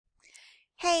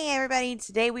Hey everybody,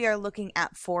 today we are looking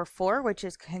at 4.4, which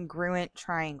is congruent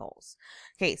triangles.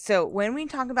 Okay, so when we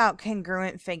talk about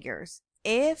congruent figures,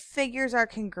 if figures are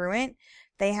congruent,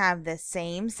 they have the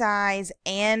same size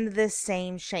and the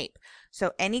same shape.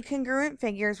 So any congruent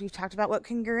figures, we've talked about what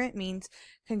congruent means.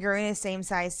 Congruent is same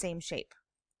size, same shape.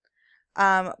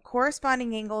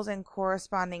 Corresponding angles and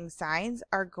corresponding sides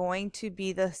are going to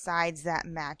be the sides that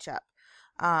match up.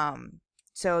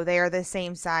 So they are the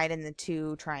same side in the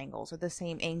two triangles, or the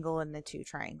same angle in the two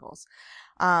triangles.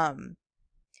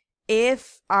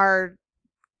 If our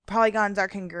polygons are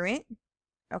congruent,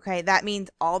 okay, that means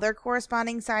all their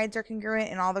corresponding sides are congruent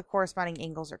and all the corresponding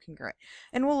angles are congruent.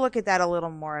 And we'll look at that a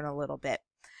little more in a little bit.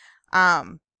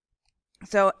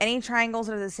 So any triangles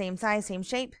that are the same size, same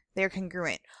shape, they're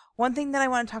congruent. One thing that I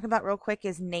want to talk about real quick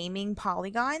is naming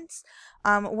polygons.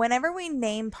 Whenever we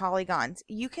name polygons,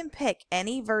 you can pick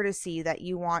any vertice that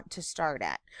you want to start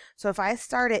at. So if I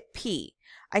start at P,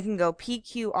 I can go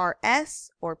PQRS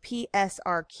or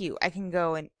PSRQ. I can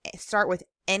go and start with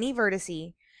any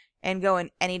vertice and go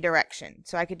in any direction.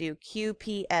 So I could do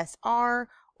QPSR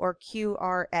or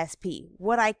QRSP.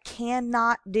 What I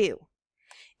cannot do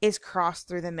is cross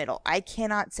through the middle. I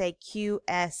cannot say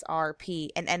QSRP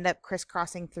and end up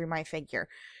crisscrossing through my figure.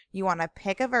 You want to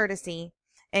pick a vertice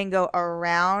and go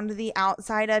around the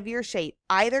outside of your shape,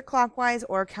 either clockwise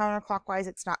or counterclockwise.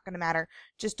 It's not going to matter.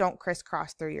 Just don't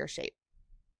crisscross through your shape.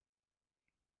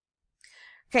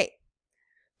 Okay,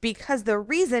 because the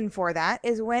reason for that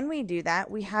is when we do that,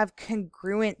 we have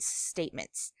congruent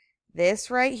statements.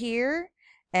 This right here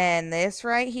and this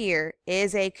right here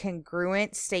is a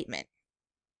congruent statement,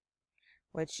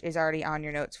 which is already on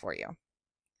your notes for you.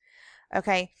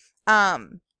 Okay,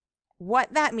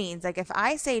 what that means, like if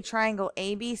I say triangle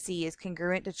ABC is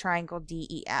congruent to triangle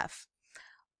DEF,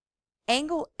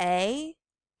 angle A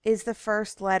is the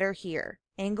first letter here.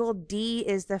 Angle D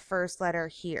is the first letter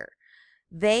here.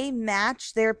 They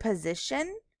match their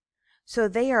position, so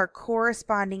they are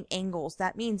corresponding angles.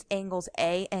 That means angles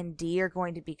A and D are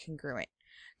going to be congruent.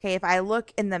 Okay, if I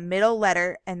look in the middle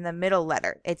letter and the middle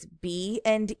letter, it's B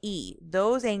and E.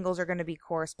 Those angles are going to be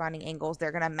corresponding angles.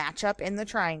 They're going to match up in the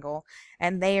triangle,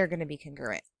 and they are going to be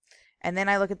congruent. And then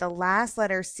I look at the last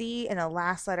letter C and the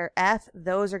last letter F.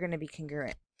 Those are going to be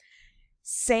congruent.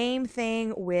 Same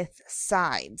thing with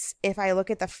sides. If I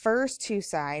look at the first two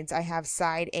sides, I have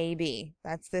side AB.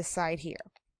 That's this side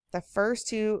here. The first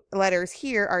two letters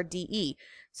here are DE.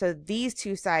 So these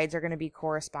two sides are going to be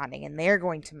corresponding, and they're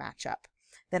going to match up.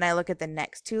 Then I look at the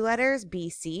next two letters,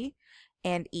 BC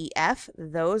and EF.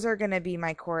 Those are going to be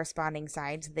my corresponding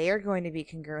sides. They are going to be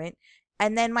congruent.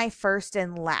 And then my first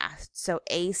and last, so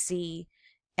AC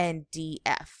and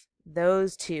DF.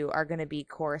 Those two are going to be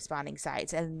corresponding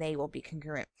sides, and they will be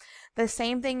congruent. The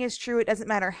same thing is true. It doesn't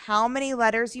matter how many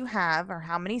letters you have or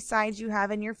how many sides you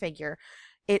have in your figure.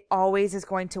 It always is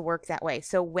going to work that way.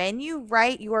 So when you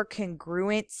write your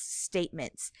congruent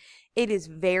statements, it is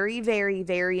very, very,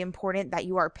 very important that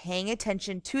you are paying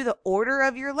attention to the order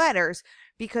of your letters,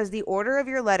 because the order of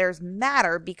your letters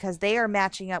matter because they are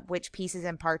matching up which pieces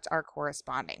and parts are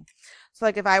corresponding. So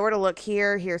like if I were to look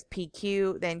here, here's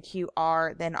PQ, then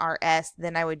QR, then RS,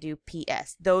 then I would do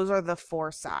PS. Those are the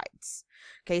four sides.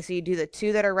 Okay, so you do the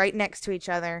two that are right next to each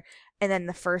other, and then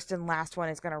the first and last one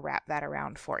is going to wrap that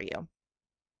around for you.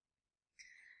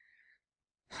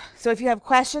 So if you have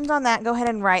questions on that, go ahead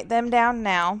and write them down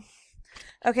now.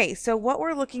 Okay, so what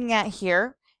we're looking at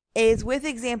here is with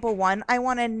example 1, I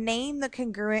want to name the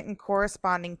congruent and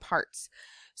corresponding parts.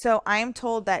 So I'm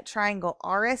told that triangle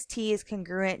RST is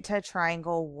congruent to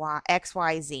triangle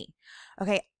XYZ.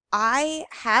 Okay, I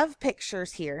have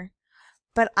pictures here,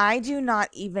 but I do not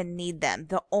even need them.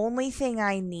 The only thing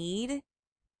I need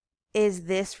is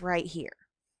this right here.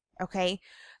 Okay,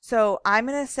 so I'm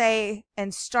going to say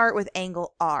and start with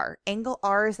angle R. Angle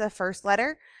R is the first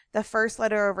letter. The first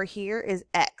letter over here is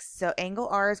X. So angle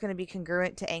R is going to be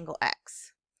congruent to angle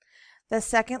X. The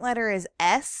second letter is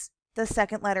S. The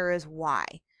second letter is Y.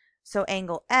 So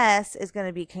angle S is going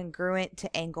to be congruent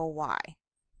to angle Y.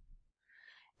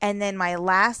 And then my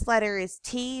last letter is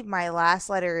T. My last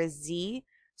letter is Z.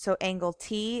 So angle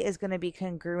T is going to be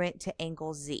congruent to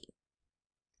angle Z.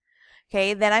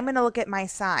 Okay, then I'm going to look at my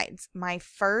sides. My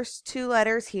first two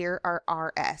letters here are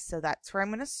RS. So that's where I'm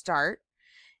going to start.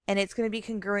 And it's going to be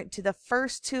congruent to the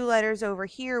first two letters over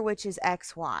here, which is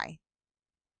XY.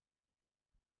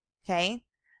 Okay,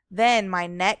 then my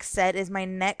next set is my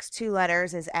next two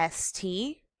letters is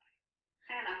ST.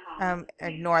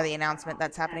 Ignore the announcement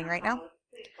that's happening right now.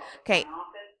 Okay,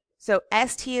 so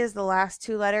ST is the last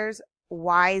two letters,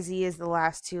 YZ is the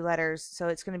last two letters, so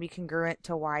it's going to be congruent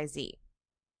to YZ.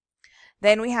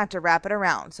 Then we have to wrap it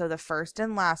around. So the first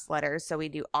and last letters, so we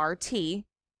do RT.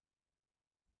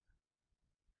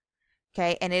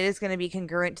 Okay, and it is going to be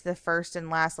congruent to the first and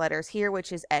last letters here,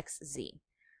 which is XZ.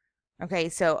 Okay,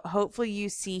 so hopefully you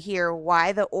see here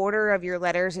why the order of your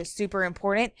letters is super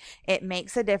important. It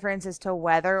makes a difference as to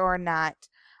whether or not,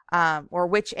 or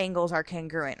which angles are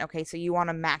congruent. Okay, so you want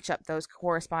to match up those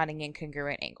corresponding and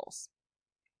congruent angles.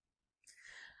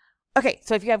 Okay,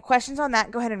 so if you have questions on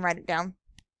that, go ahead and write it down.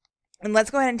 And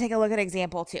let's go ahead and take a look at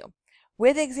example 2.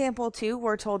 With example 2,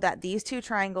 we're told that these two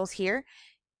triangles here,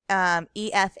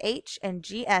 EFH and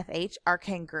GFH, are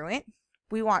congruent.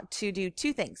 We want to do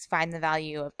two things: find the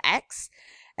value of X,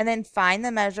 and then find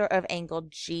the measure of angle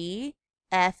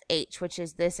GFH, which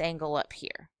is this angle up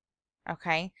here.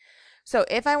 Okay, so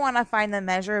if I want to find the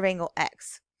measure of angle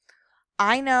X,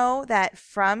 I know that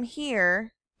from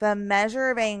here, the measure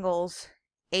of angles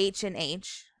H and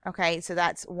H, okay, so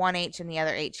that's one H and the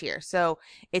other H here. So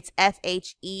it's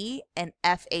FHE and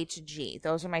FHG.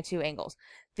 Those are my two angles.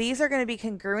 These are going to be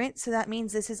congruent, so that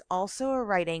means this is also a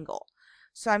right angle.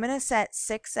 So I'm going to set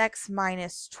 6x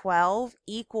minus 12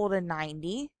 equal to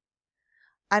 90.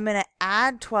 I'm going to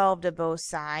add 12 to both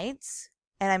sides,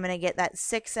 and I'm going to get that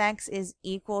 6x is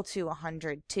equal to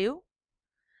 102.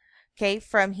 Okay,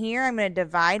 from here I'm going to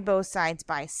divide both sides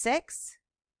by 6,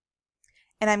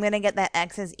 and I'm going to get that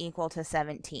x is equal to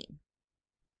 17.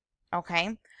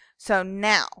 Okay, so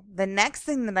now the next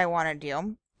thing that I want to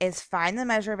do is find the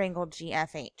measure of angle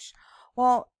GFH.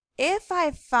 Well, if I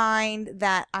find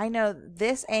that I know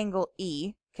this angle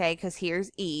E, okay, because here's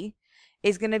E,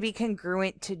 is going to be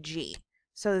congruent to G.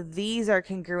 So these are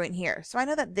congruent here. So I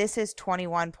know that this is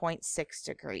 21.6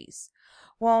 degrees.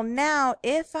 Well, now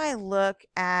if I look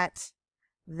at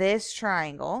this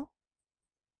triangle,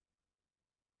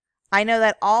 I know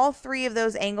that all three of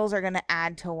those angles are going to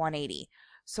add to 180.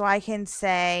 So I can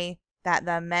say that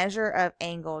the measure of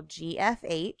angle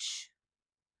GFH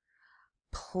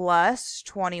plus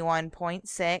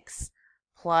 21.6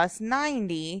 plus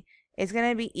 90 is going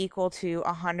to be equal to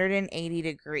 180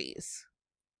 degrees.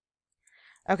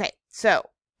 Okay, so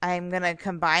I'm going to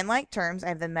combine like terms. I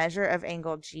have the measure of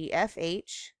angle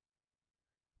GFH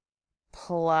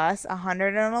plus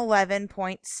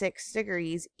 111.6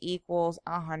 degrees equals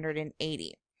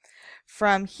 180.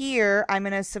 From here, I'm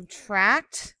going to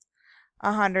subtract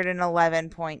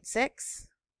 111.6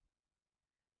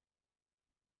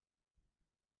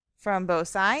 from both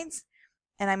sides,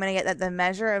 and I'm going to get that the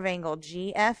measure of angle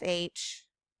GFH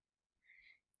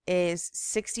is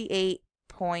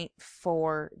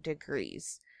 68.4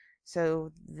 degrees.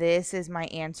 So this is my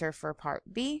answer for part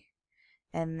B,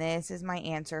 and this is my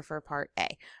answer for part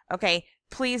A. Okay,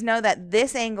 please know that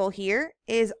this angle here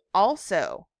is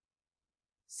also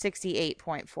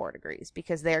 68.4 degrees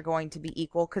because they're going to be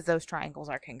equal because those triangles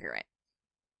are congruent.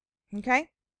 Okay?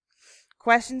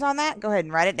 Questions on that? Go ahead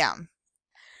and write it down.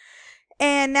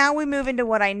 And now we move into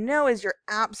what I know is your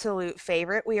absolute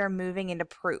favorite. We are moving into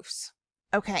proofs.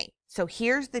 Okay, so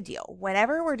here's the deal.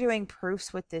 Whenever we're doing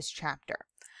proofs with this chapter,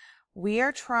 we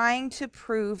are trying to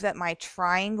prove that my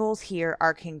triangles here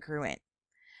are congruent.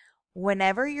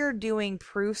 Whenever you're doing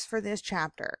proofs for this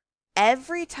chapter,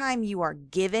 every time you are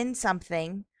given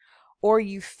something or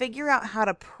you figure out how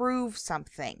to prove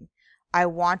something, I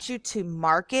want you to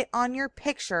mark it on your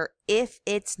picture if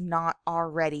it's not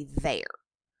already there.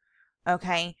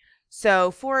 Okay, so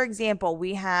for example,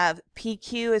 we have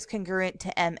PQ is congruent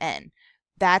to MN.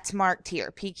 That's marked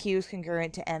here. PQ is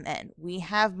congruent to MN. We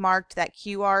have marked that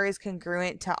QR is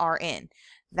congruent to RN.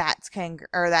 That's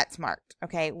marked.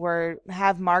 Okay, we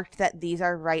have marked that these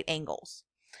are right angles.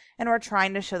 And we're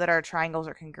trying to show that our triangles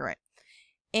are congruent.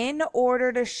 In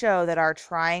order to show that our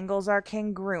triangles are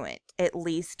congruent, at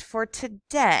least for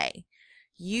today,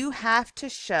 you have to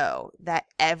show that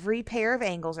every pair of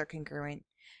angles are congruent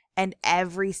and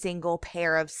every single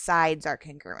pair of sides are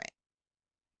congruent.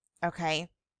 Okay?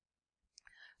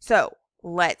 So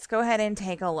let's go ahead and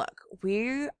take a look.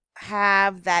 We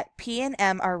have that P and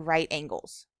M are right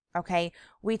angles. Okay?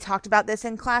 We talked about this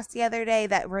in class the other day,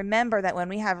 that remember that when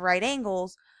we have right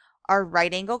angles, our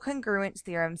right angle congruence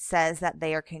theorem says that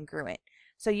they are congruent.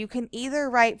 So you can either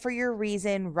write for your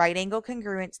reason right angle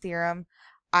congruence theorem.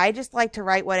 I just like to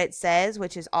write what it says,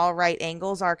 which is all right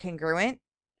angles are congruent.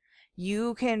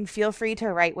 You can feel free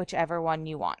to write whichever one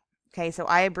you want. Okay, so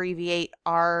I abbreviate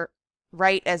R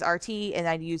right as RT, and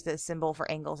I use the symbol for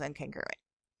angles and congruent.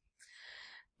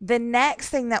 The next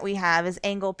thing that we have is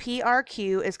angle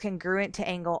PRQ is congruent to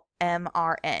angle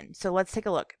MRN. So let's take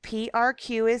a look.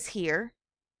 PRQ is here,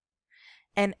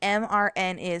 and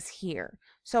MRN is here.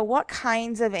 So what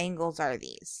kinds of angles are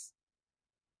these?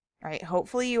 All right,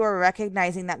 hopefully you are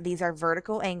recognizing that these are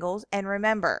vertical angles. And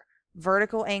remember,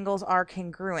 vertical angles are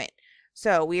congruent.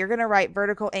 So we are going to write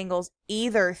vertical angles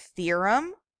either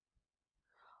theorem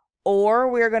or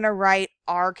we're going to write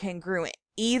are congruent.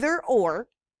 Either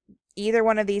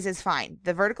one of these is fine.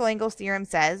 The vertical angles theorem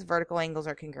says vertical angles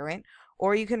are congruent,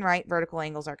 or you can write vertical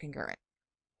angles are congruent.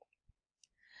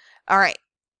 All right.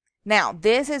 Now,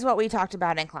 this is what we talked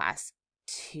about in class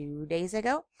 2 days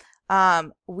ago.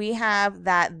 We have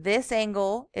that this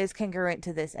angle is congruent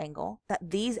to this angle,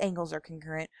 that these angles are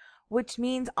congruent, which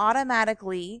means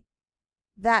automatically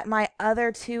that my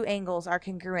other two angles are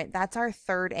congruent. That's our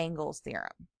third angles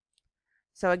theorem.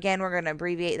 So again, we're going to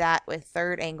abbreviate that with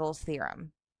third angles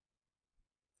theorem.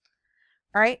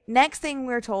 All right, next thing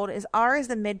we're told is R is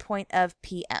the midpoint of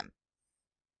PM.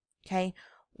 Okay,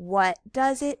 what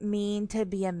does it mean to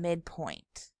be a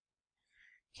midpoint?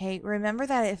 Okay, remember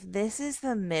that if this is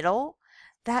the middle,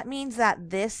 that means that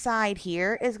this side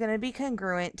here is going to be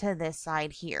congruent to this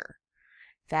side here.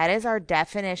 That is our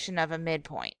definition of a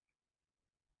midpoint,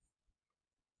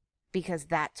 because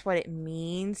that's what it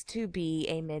means to be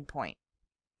a midpoint.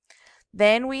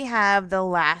 Then we have the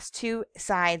last two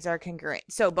sides are congruent.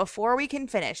 So before we can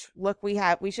finish, look, we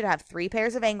should have 3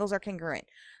 pairs of angles are congruent.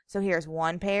 So here's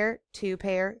 1 pair, 2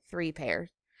 pair, 3 pairs.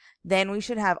 Then we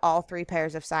should have all 3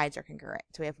 pairs of sides are congruent.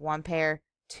 So we have 1 pair,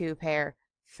 2 pair,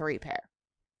 3 pair.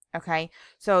 Okay,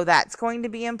 so that's going to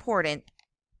be important,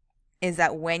 is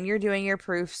that when you're doing your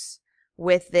proofs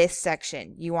with this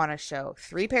section, you want to show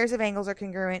 3 pairs of angles are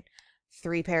congruent,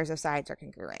 3 pairs of sides are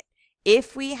congruent.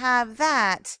 If we have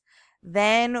that,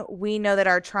 then we know that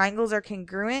our triangles are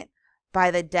congruent by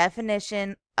the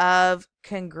definition of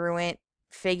congruent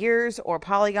figures or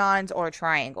polygons or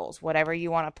triangles, whatever you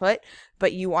want to put,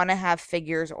 but you want to have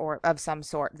figures or of some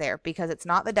sort there, because it's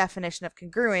not the definition of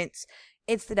congruence,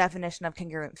 it's the definition of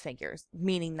congruent figures,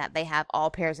 meaning that they have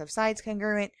all pairs of sides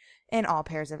congruent and all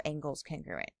pairs of angles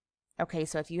congruent. Okay,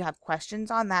 so if you have questions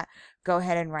on that, go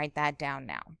ahead and write that down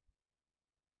now.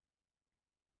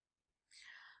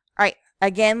 All right,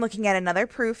 again, looking at another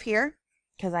proof here,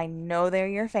 because I know they're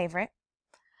your favorite.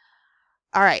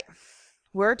 All right,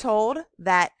 we're told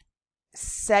that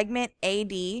segment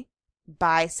AD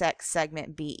bisects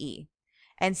segment BE,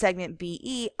 and segment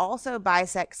BE also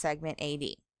bisects segment AD.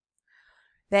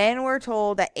 Then we're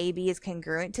told that AB is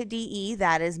congruent to DE,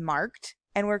 that is marked,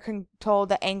 and we're told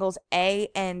that angles A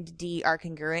and D are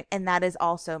congruent, and that is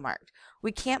also marked.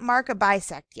 We can't mark a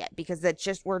bisect yet because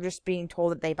we're just being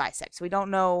told that they bisect, so we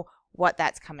don't know what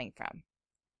that's coming from.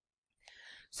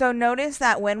 So notice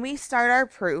that when we start our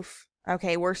proof,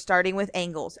 okay, we're starting with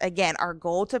angles. Again, our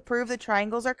goal to prove the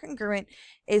triangles are congruent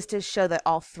is to show that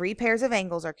all 3 pairs of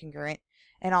angles are congruent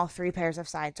and all 3 pairs of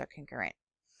sides are congruent.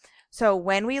 So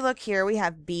when we look here, we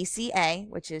have BCA,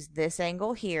 which is this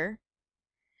angle here,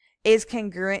 is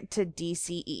congruent to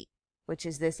DCE, which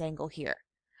is this angle here.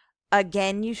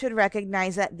 Again, you should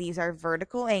recognize that these are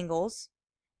vertical angles,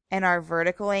 and our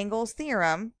vertical angles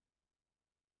theorem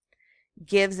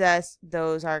gives us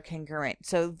those are congruent.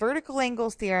 So vertical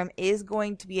angles theorem is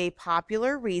going to be a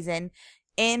popular reason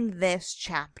in this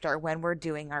chapter when we're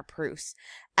doing our proofs,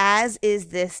 as is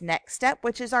this next step,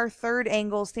 which is our third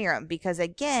angles theorem, because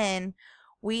again,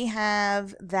 we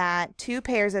have that 2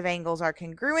 pairs of angles are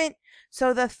congruent,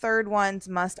 so the third ones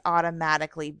must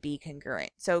automatically be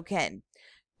congruent. So again,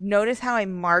 notice how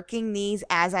I'm marking these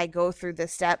as I go through the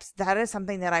steps. That is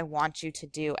something that I want you to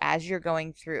do as you're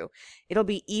going through. It'll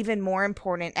be even more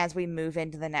important as we move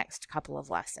into the next couple of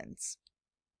lessons.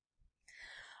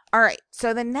 All right,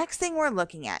 so the next thing we're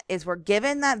looking at is we're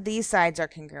given that these sides are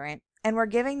congruent, and we're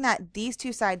given that these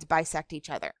 2 sides bisect each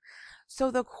other. So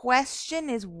the question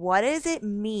is, what does it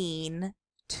mean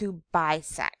to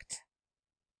bisect?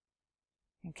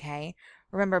 Okay,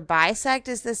 remember, bisect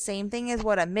is the same thing as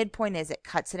what a midpoint is. It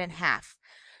cuts it in half.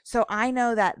 So I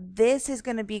know that this is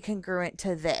going to be congruent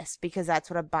to this because that's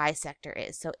what a bisector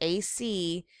is. So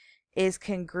AC is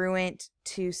congruent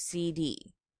to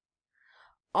CD.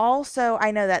 Also,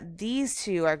 I know that these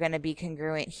 2 are going to be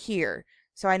congruent here.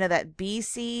 So I know that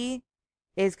BC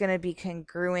is going to be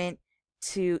congruent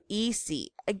to EC.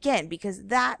 Again, because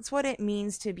that's what it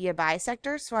means to be a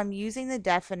bisector. So I'm using the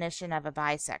definition of a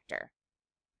bisector.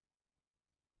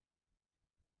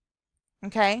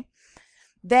 Okay,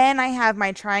 then I have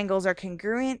my triangles are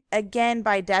congruent, again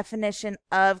by definition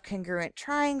of congruent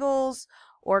triangles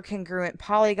or congruent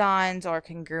polygons or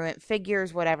congruent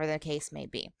figures, whatever the case may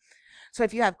be. So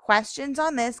if you have questions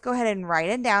on this, go ahead and write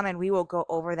it down and we will go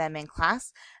over them in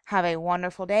class. Have a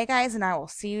wonderful day, guys, and I will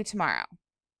see you tomorrow.